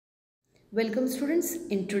Welcome students.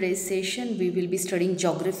 In today's session we will be studying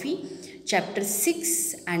geography chapter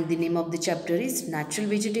 6 and the name of the chapter is natural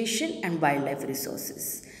vegetation and wildlife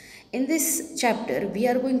resources. In this chapter we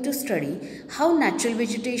are going to study how natural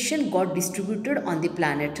vegetation got distributed on the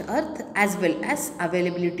planet Earth as well as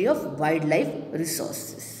availability of wildlife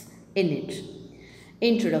resources in it.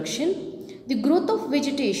 Introduction. The growth of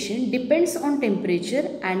vegetation depends on temperature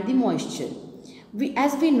and the moisture.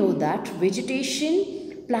 As we know that vegetation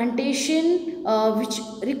plantation which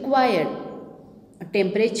required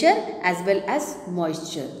temperature as well as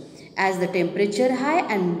moisture. As the temperature high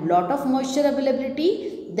and lot of moisture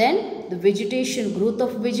availability, then the vegetation, growth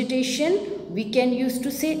of vegetation we can use to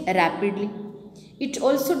say rapidly. It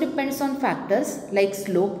also depends on factors like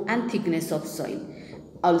slope and thickness of soil.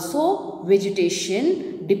 Also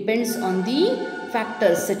vegetation depends on the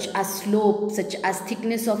factors such as slope, such as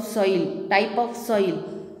thickness of soil, type of soil,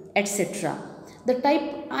 etc. The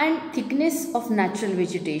type and thickness of natural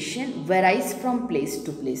vegetation varies from place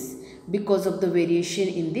to place because of the variation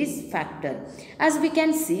in this factor. As we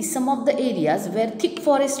can see, some of the areas where thick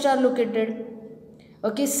forests are located.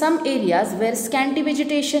 Okay, some areas where scanty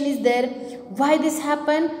vegetation is there. Why this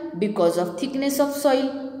happen? Because of thickness of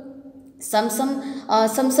soil. Some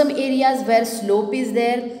areas where slope is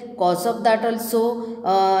there, cause of that also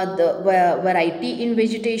the variety in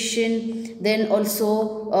vegetation. Then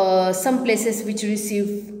also some places which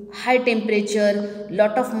receive high temperature,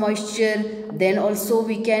 lot of moisture. Then also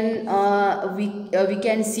we can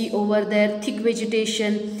see over there thick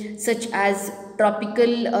vegetation such as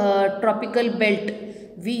tropical belt.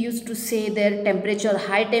 We used to say their temperature,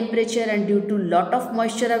 high temperature, and due to lot of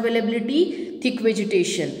moisture availability, thick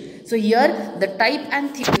vegetation. So here the type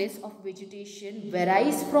and thickness of vegetation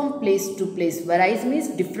varies from place to place. Varies means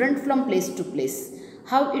different from place to place.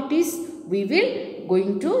 How it is, we will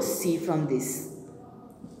going to see from this.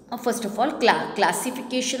 First of all,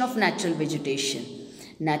 classification of natural vegetation.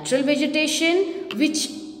 Natural vegetation which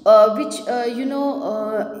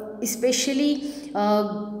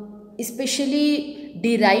especially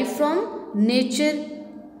derived from nature.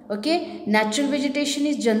 Okay, natural vegetation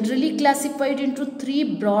is generally classified into three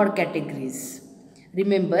broad categories.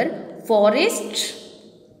 Remember, forest,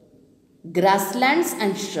 grasslands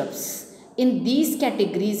and shrubs. In these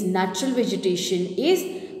categories, natural vegetation is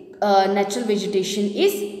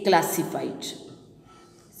classified.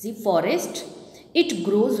 See, forest, it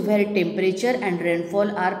grows where temperature and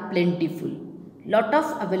rainfall are plentiful. Lot of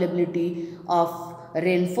availability of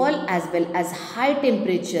rainfall as well as high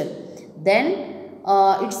temperature. Then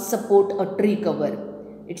it supports a tree cover.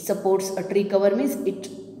 It supports a tree cover means it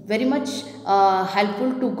very much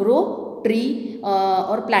helpful to grow tree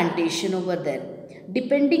or plantation over there.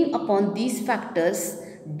 Depending upon these factors,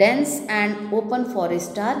 dense and open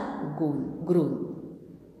forests are grown.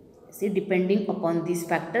 See, depending upon these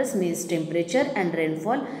factors means temperature and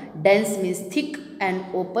rainfall, dense means thick and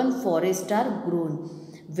open forests are grown.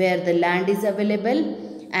 Where the land is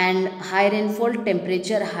available and high rainfall,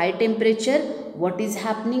 temperature, high temperature, what is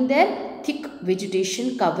happening there? Thick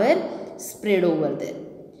vegetation cover spread over there.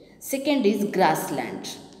 Second is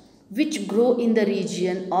grassland, which grow in the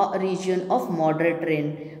region of moderate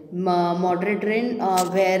rain. Moderate rain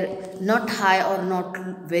where not high or not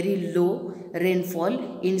very low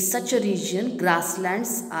rainfall. In such a region,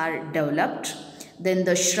 grasslands are developed. Then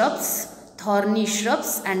the shrubs, thorny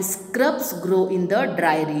shrubs and scrubs grow in the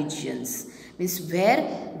dry regions. Means where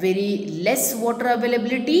very less water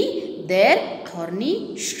availability, there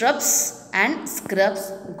thorny shrubs and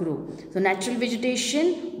scrubs grow. So natural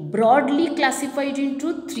vegetation broadly classified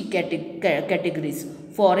into three categories: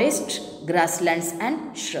 forest, grasslands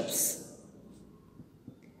and shrubs.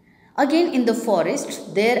 Again, in the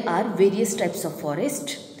forest there are various types of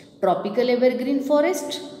forest: tropical evergreen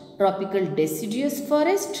forest, tropical deciduous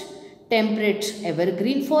forest, temperate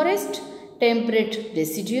evergreen forest, temperate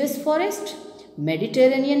deciduous forest,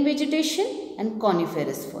 Mediterranean vegetation and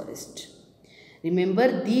coniferous forest.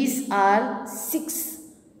 Remember, these are 6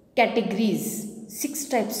 categories, 6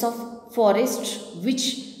 types of forest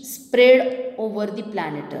which spread over the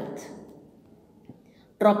planet Earth.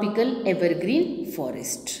 Tropical evergreen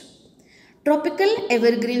forest. Tropical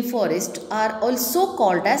evergreen forests are also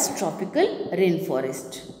called as tropical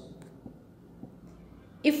rainforest.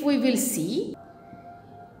 If we will see,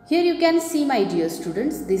 here you can see, my dear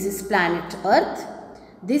students, this is planet Earth.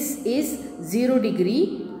 This is 0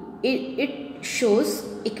 degree. It shows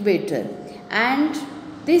equator, and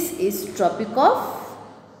this is Tropic of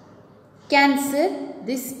Cancer.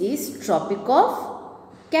 This is Tropic of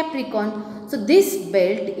Capricorn. So this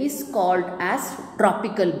belt is called as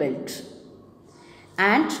tropical belt.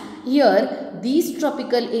 and here these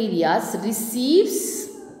tropical areas receives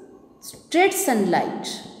straight sunlight.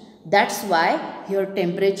 That's why here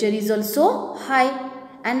temperature is also high.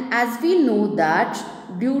 And as we know that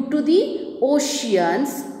due to the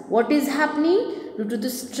oceans, what is happening? Due to the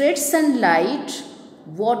straight sunlight,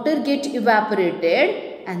 water get evaporated,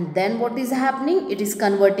 and then what is happening? It is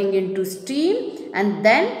converting into steam, and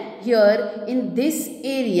then here in this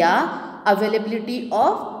area availability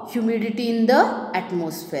of humidity in the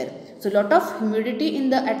atmosphere. So lot of humidity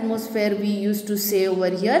in the atmosphere we used to say over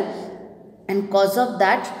here, and cause of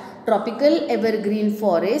that tropical evergreen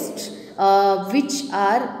forests which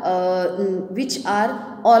are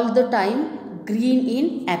all the time green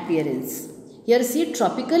in appearance. Here see,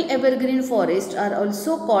 tropical evergreen forests are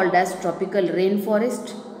also called as tropical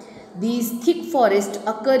rainforest. These thick forests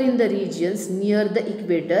occur in the regions near the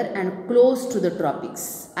equator and close to the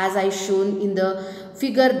tropics. As I shown in the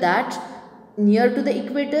figure that near to the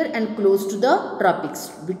equator and close to the tropics,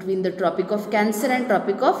 between the Tropic of Cancer and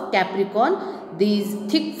Tropic of Capricorn, these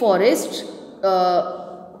thick forests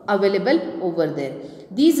available over there.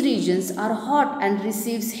 These regions are hot and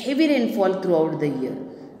receives heavy rainfall throughout the year.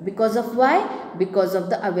 Because of why? Because of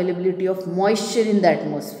the availability of moisture in the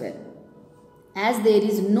atmosphere. As there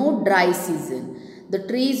is no dry season, the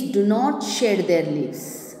trees do not shed their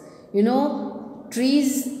leaves. You know,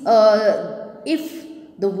 trees, if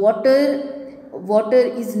the water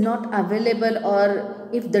is not available, or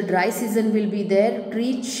if the dry season will be there,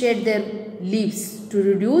 trees shed their leaves to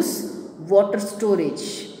reduce water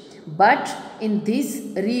storage. But in this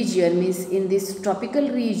region, means in this tropical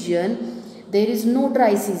region, there is no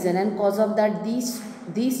dry season, and cause of that these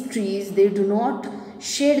trees, they do not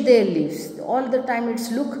shed their leaves. All the time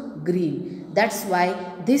it's look green. That's why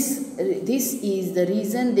this is the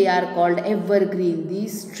reason they are called evergreen.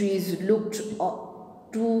 These trees looked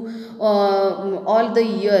to all the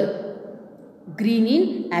year green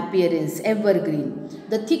in appearance, evergreen.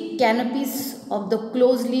 The thick canopies of the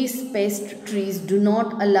closely spaced trees do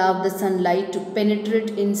not allow the sunlight to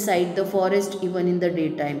penetrate inside the forest even in the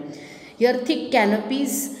daytime. Here thick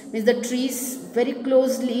canopies means the trees very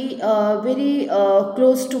closely,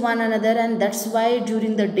 close to one another, and that's why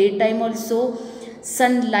during the daytime also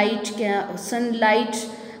sunlight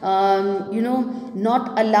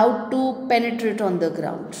not allowed to penetrate on the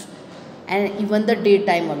ground. And even the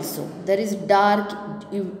daytime also, there is dark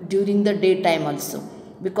during the daytime also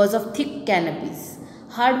because of thick canopies.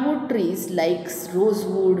 Hardwood trees like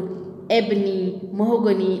rosewood, ebony,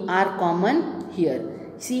 mahogany are common here.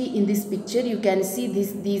 See in this picture you can see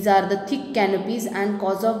these are the thick canopies, and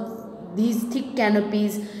cause of these thick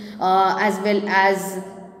canopies as well as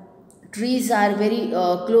trees are very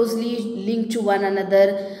closely linked to one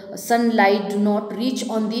another, sunlight do not reach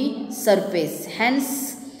on the surface.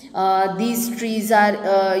 Hence these trees are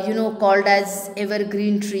called as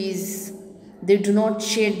evergreen trees. They do not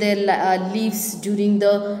shed their leaves during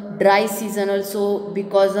the dry season also,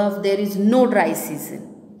 because of there is no dry season.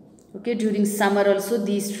 Okay, during summer also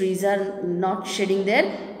these trees are not shedding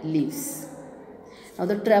their leaves. Now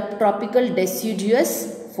the tropical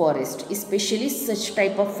deciduous forest, especially such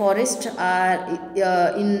type of forest are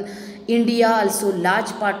in India, also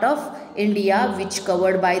large part of India which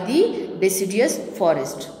covered by the deciduous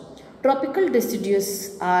forest. Tropical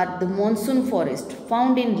deciduous are the monsoon forest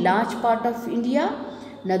found in large part of India,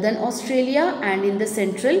 northern Australia and in the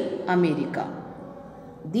Central America.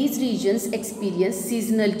 These regions experience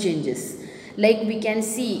seasonal changes. Like we can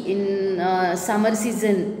see in summer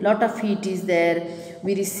season lot of heat is there,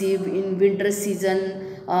 we receive in winter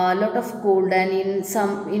season lot of cold, and in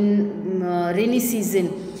rainy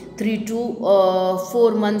season 3 to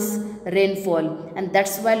 4 months rainfall, and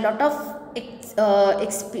that's why lot of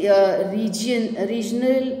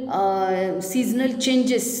regional seasonal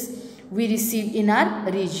changes we receive in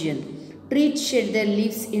our region. Trees shed their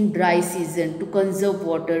leaves in dry season to conserve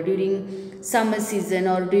water. During summer season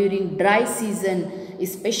or during dry season,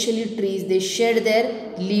 especially trees, they shed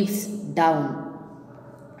their leaves down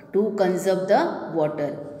to conserve the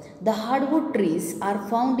water. The hardwood trees are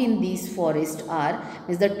found in these forests are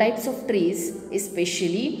the types of trees,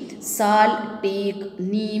 especially sal, teak,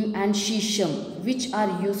 neem and shisham, which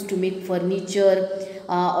are used to make furniture.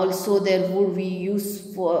 Also their wood we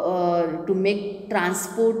use for to make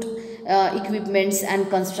transport equipments and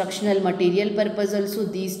constructional material purpose. Also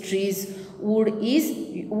these trees wood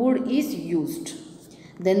is used.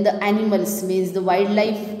 Then the animals means the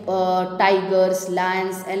wildlife, tigers,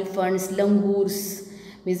 lions, elephants, langurs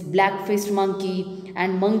means black-faced monkey,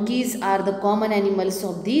 and monkeys are the common animals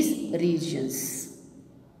of these regions.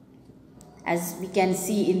 As we can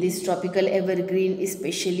see in this tropical evergreen,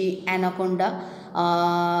 especially anaconda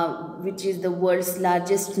which is the world's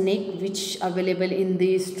largest snake, which available in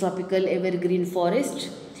this tropical evergreen forest.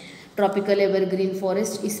 Tropical evergreen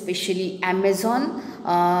forest, especially Amazon.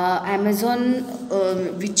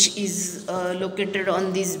 Which is located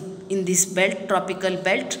on this in this belt, tropical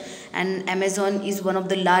belt, and Amazon is one of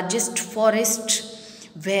the largest forest,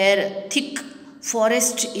 where thick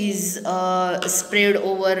forest is spread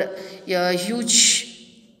over a huge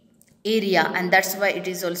area, and that's why it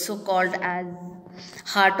is also called as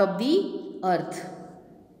heart of the earth.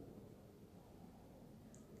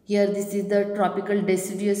 Here this is the tropical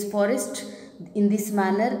deciduous forest. In this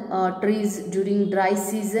manner, trees during dry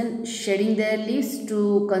season shedding their leaves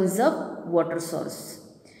to conserve water source.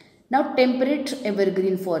 Now temperate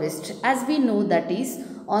evergreen forest, as we know, that is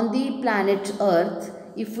on the planet earth.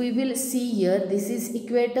 If we will see here, this is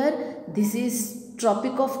equator, this is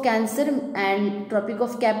tropic of Cancer and tropic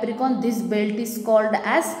of Capricorn. This belt is called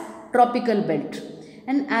as tropical belt,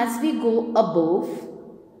 and as we go above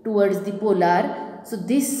towards the polar, so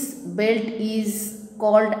this belt is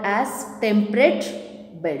called as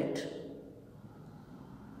temperate belt.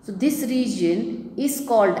 So this region is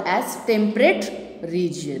called as temperate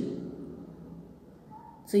region.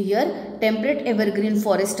 So here temperate evergreen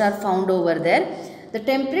forests are found over there. The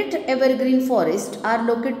temperate evergreen forests are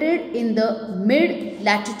located in the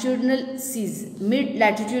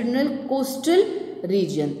mid-latitudinal coastal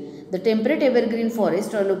region. The temperate evergreen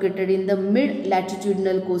forests are located in the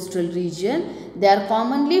mid-latitudinal coastal region. They are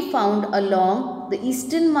commonly found along the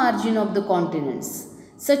eastern margin of the continents,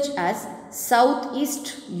 such as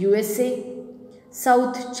Southeast USA,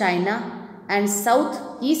 South China, and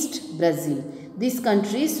Southeast Brazil. These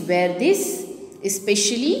countries where this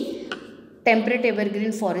especially temperate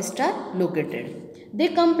evergreen forests are located. They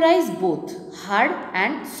comprise both hard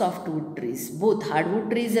and softwood trees. Both hardwood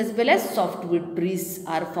trees as well as softwood trees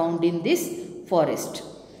are found in this forest.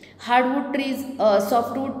 Hardwood trees,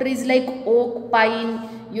 softwood trees like oak, pine,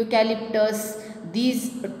 eucalyptus,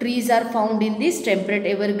 these trees are found in this temperate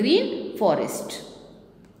evergreen forest.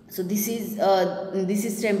 So this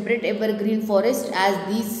is temperate evergreen forest,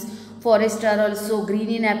 as these forests are also green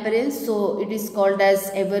in appearance, so it is called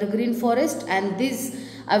as evergreen forest, and this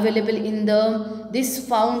available in this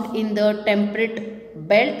found in the temperate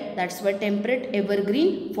belt, that's why temperate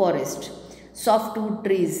evergreen forest. Softwood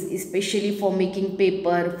trees, especially for making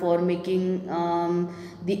paper, for making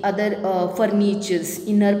the other furnitures,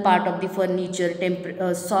 inner part of the furniture,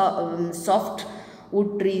 soft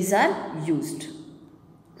wood trees are used.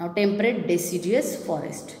 Now temperate deciduous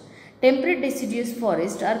forest. Temperate deciduous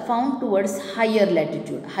forests are found towards higher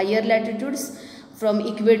latitude. Higher latitudes from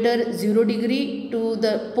equator 0 degree to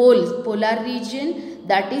the polar region,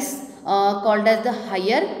 that is called as the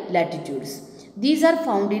higher latitudes. These are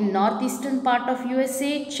found in northeastern part of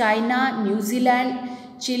USA, China, New Zealand,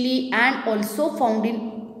 Chile, and also found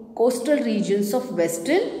in coastal regions of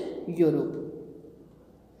Western Europe.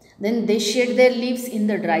 Then they shed their leaves in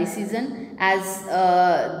the dry season, as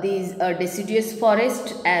these deciduous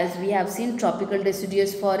forest, as we have seen tropical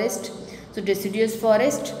deciduous forest. So deciduous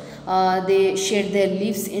forest, they shed their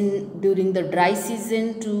leaves during the dry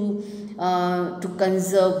season to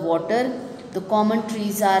conserve water. The common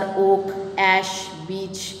trees are oak, ash,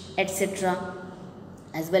 beech, etc.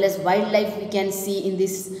 As well as wildlife we can see in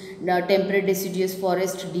this temperate deciduous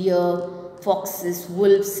forest. Deer, foxes,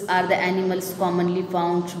 wolves are the animals commonly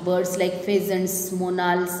found. Birds like pheasants,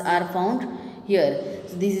 monals are found here.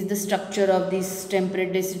 So this is the structure of this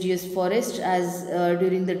temperate deciduous forest, as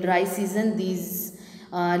during the dry season these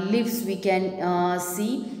leaves we can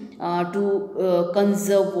see to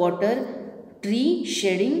conserve water. Trees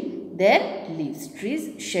shedding their leaves.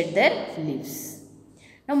 Trees shed their leaves.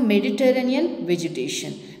 Now Mediterranean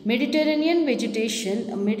vegetation. Mediterranean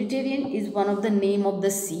vegetation, Mediterranean is one of the name of the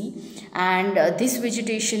sea, and this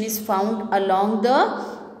vegetation is found along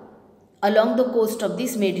the coast of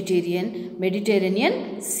this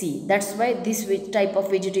Mediterranean Sea. That's why this type of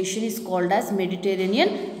vegetation is called as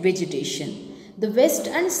Mediterranean vegetation. The west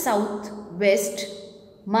and southwest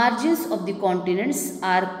margins of the continents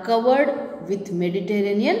are covered with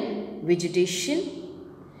Mediterranean vegetation.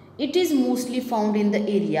 It is mostly found in the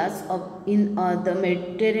areas in the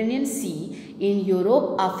Mediterranean Sea in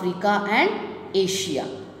Europe, Africa, and Asia.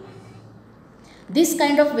 This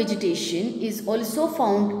kind of vegetation is also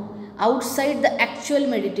found outside the actual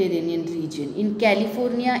Mediterranean region, in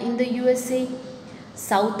California in the USA,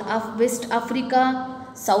 West Africa,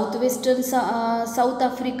 Southwestern South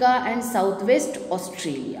Africa, and Southwest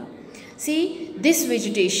Australia. See, this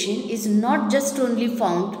vegetation is not just only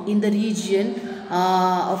found in the region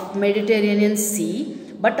of Mediterranean Sea,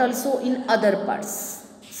 but also in other parts.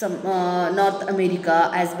 some North America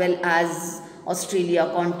as well as Australia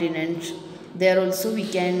continent. There also we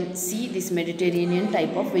can see this Mediterranean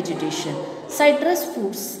type of vegetation. Citrus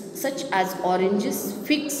fruits such as oranges,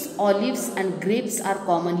 figs, olives and grapes are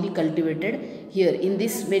commonly cultivated here. In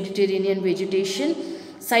this Mediterranean vegetation,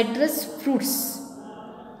 citrus fruits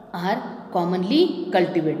are commonly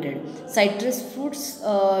cultivated. Citrus fruits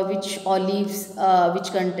which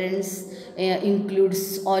contains includes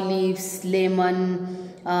olives, lemon,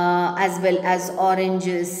 as well as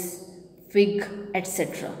oranges, fig,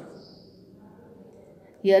 etc.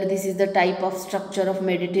 Here this is the type of structure of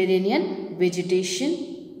Mediterranean vegetation.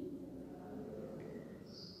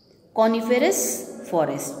 Coniferous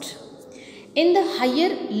forest. In the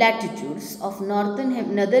higher latitudes of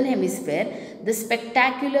northern hemisphere, the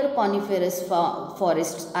spectacular coniferous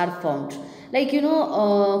forests are found. Like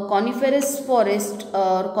coniferous forest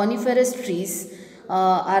or coniferous trees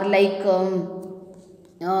are like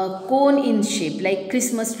cone in shape, like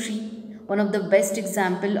Christmas tree. One of the best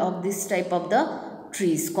example of this type of the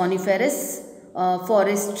trees, coniferous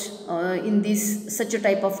forest. In this, such a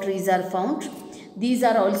type of trees are found. These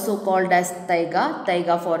are also called as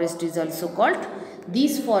taiga forest is also called.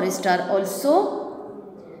 These forests are also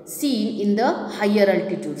seen in the higher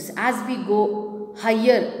altitudes. As we go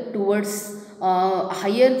higher towards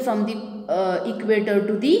higher from the equator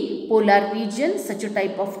to the polar region, such a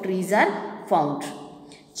type of trees are found.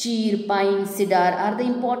 Cheer, pine, cedar are the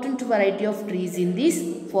important variety of trees in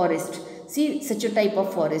this forest. See, such a type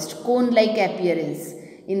of forest, cone like appearance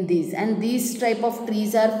in these, and these type of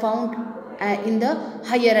trees are found in the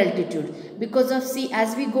higher altitude. Because of, see,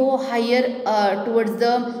 as we go higher towards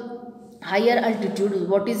the higher altitude,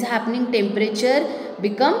 what is happening, temperature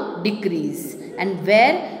become decrease, and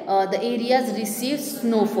where the areas receive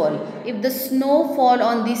snowfall. If the snowfall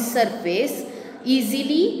on this surface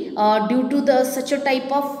easily due to the such a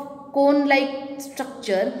type of cone like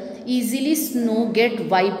structure, easily snow get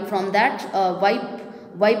wiped from that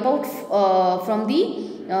wipe out from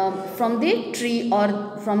the tree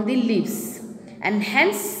or from the leaves, and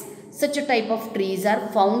hence such a type of trees are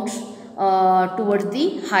found towards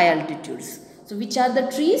the high altitudes. So which are the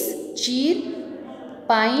trees? Cheer,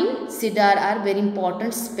 pine, cedar are very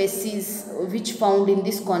important species which found in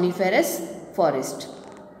this coniferous forest.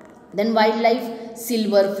 Then wildlife,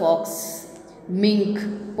 silver fox, mink,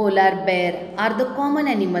 polar bear are the common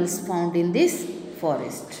animals found in this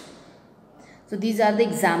forest. So these are the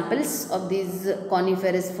examples of these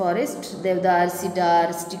coniferous forest: Devdar,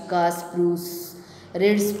 cedar, stica, spruce,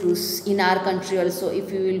 red spruce. In our country also, if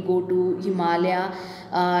you will go to Himalaya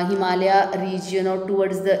region or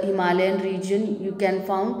towards the Himalayan region, you can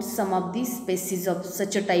find some of these species of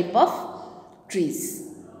such a type of trees.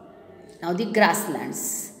 Now the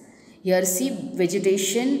grasslands. Here see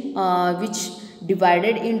vegetation which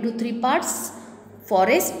divided into three parts.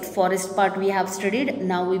 Forest part we have studied.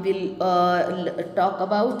 Now we will talk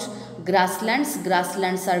about grasslands.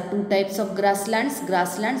 Grasslands are two types of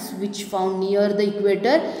grasslands which found near the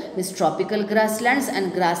equator, means tropical grasslands,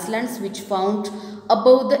 and grasslands which found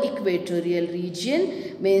above the equatorial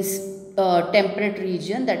region, means temperate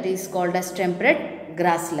region, that is called as temperate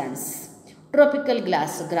grasslands. Tropical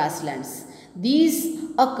grasslands, these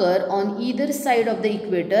occur on either side of the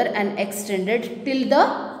equator and extended till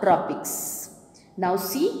the tropics. Now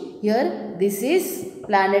see here, this is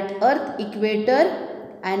planet Earth equator,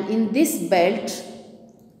 and in this belt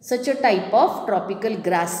such a type of tropical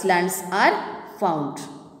grasslands are found.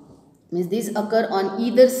 Means these occur on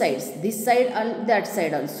either sides, this side and that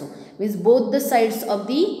side also, means both the sides of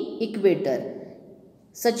the equator.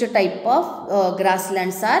 Such a type of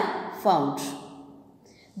grasslands are found.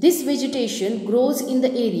 This vegetation grows in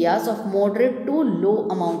the areas of moderate to low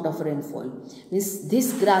amount of rainfall. Means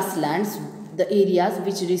these grasslands, the areas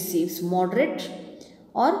which receives moderate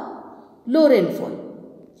or low rainfall.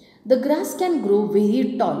 The grass can grow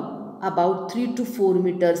very tall, about 3 to 4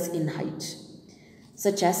 meters in height,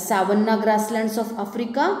 such as savanna grasslands of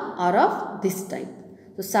Africa are of this type.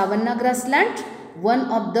 So savanna grassland, one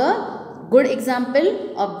of the good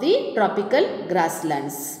example of the tropical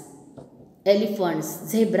grasslands. Elephants,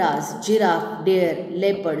 zebras, giraffe, deer,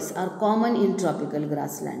 leopards are common in tropical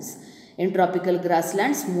grasslands. In tropical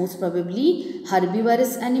grasslands, most probably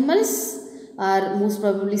herbivorous animals are most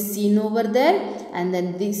probably seen over there, and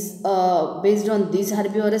then this based on these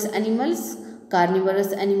herbivorous animals,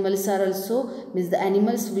 carnivorous animals are also, means the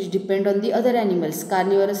animals which depend on the other animals,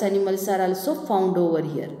 carnivorous animals are also found over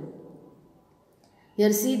here.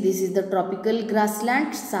 Here see, this is the tropical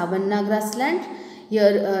grassland, savanna grassland.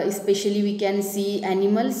 Here especially we can see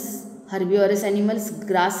animals, herbivorous animals,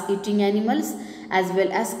 grass eating animals, as well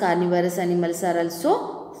as carnivorous animals are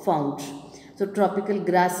also found. So tropical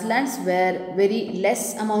grasslands where very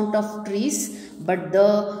less amount of trees, but the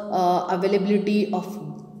availability of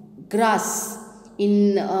grass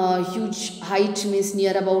in huge height, means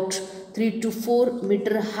near about 3 to 4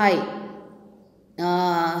 meter high,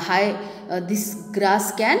 this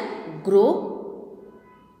grass can grow.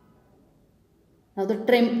 Now the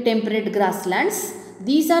temperate grasslands,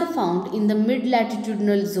 these are found in the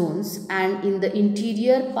mid-latitudinal zones and in the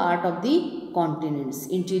interior part of the continents,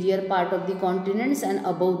 and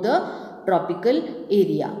above the tropical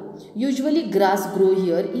area. Usually grass grow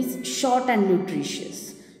here is short and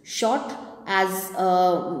nutritious. Short as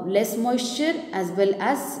less moisture as well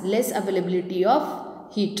as less availability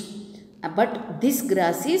of heat, but this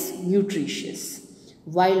grass is nutritious.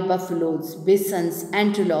 Wild buffaloes, bisons,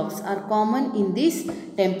 antelopes are common in this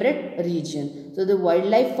temperate region. So the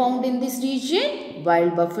wildlife found in this region: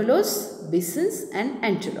 wild buffaloes, bisons and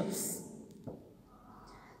antelopes.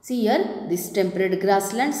 See here, this temperate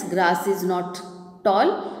grasslands, grass is not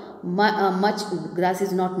tall, grass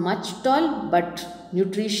is not much tall, but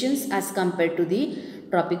nutritious as compared to the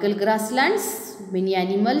tropical grasslands. Many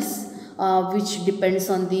animals which depends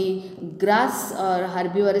on the grass or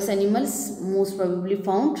herbivorous animals most probably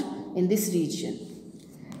found in this region.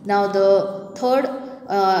 Now the third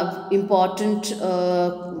important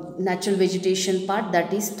natural vegetation part,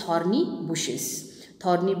 that is thorny bushes.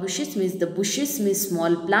 Thorny bushes means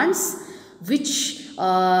small plants which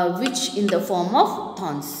in the form of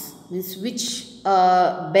thorns, means which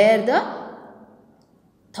bear the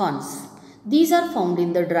thorns. These are found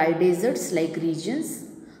in the dry deserts like regions.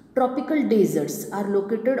 Tropical deserts are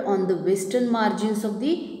located on the western margins of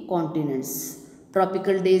the continents.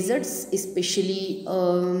 Tropical deserts, especially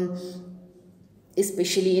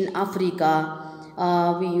in Africa,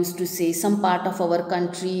 we used to say some part of our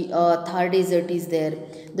country, Thar desert is there.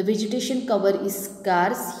 The vegetation cover is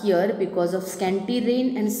scarce here because of scanty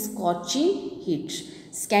rain and scorching heat.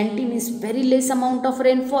 Scanty means very less amount of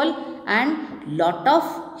rainfall and lot of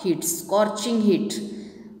heat, scorching heat.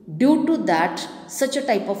 Due to that, such a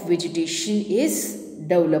type of vegetation is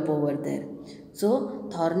developed over there. So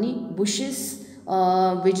thorny bushes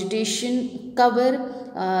vegetation cover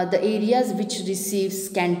the areas which receive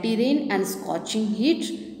scanty rain and scorching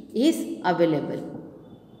heat is available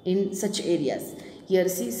in such areas. Here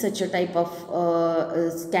see such a type of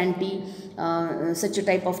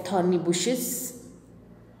thorny bushes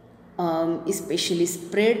especially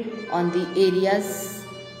spread on the areas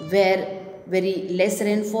where very less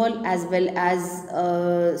rainfall, as well as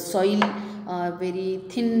soil, very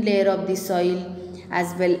thin layer of the soil,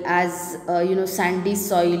 as well as sandy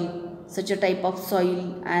soil, such a type of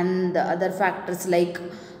soil, and the other factors like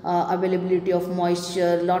availability of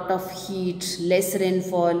moisture, lot of heat, less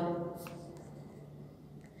rainfall.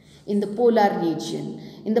 In the polar region,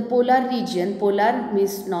 polar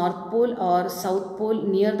means North Pole or South Pole.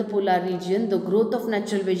 Near the polar region, the growth of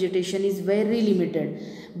natural vegetation is very limited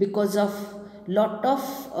because of lot of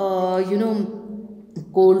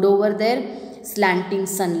cold over there, slanting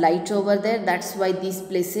sunlight over there. That's why these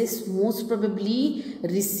places most probably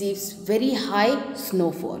receives very high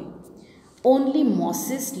snowfall. Only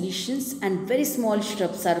mosses, lichens and very small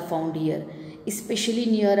shrubs are found here, especially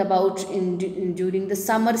near about during the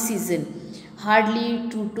summer season, hardly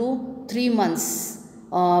 2 to 3 months,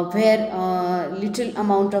 where little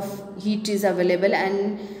amount of heat is available,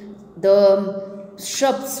 and the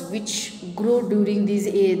shrubs which grow during this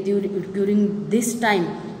time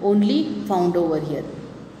only found over here.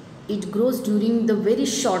 It grows during the very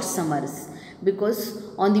short summers, because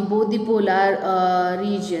on both the polar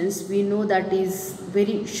regions we know that is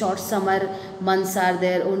very short summer months are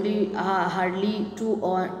there, only hardly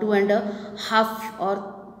 2.5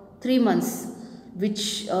 or 3 months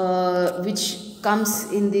which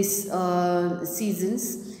comes in these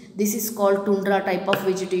seasons. This is called tundra type of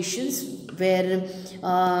vegetations, where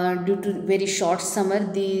due to very short summer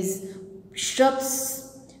these shrubs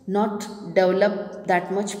not develop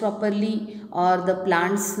that much properly, or the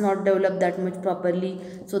plants not develop that much properly.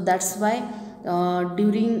 So that's why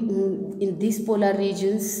in these polar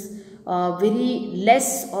regions very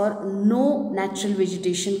less or no natural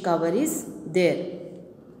vegetation cover is there.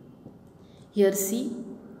 Here see,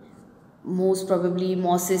 most probably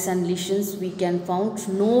mosses and lichens we can found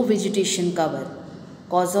no vegetation cover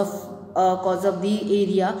cause of the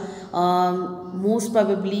area most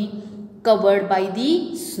probably covered by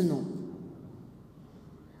the snow.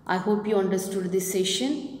 I hope you understood this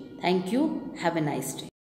session. Thank you. Have a nice day.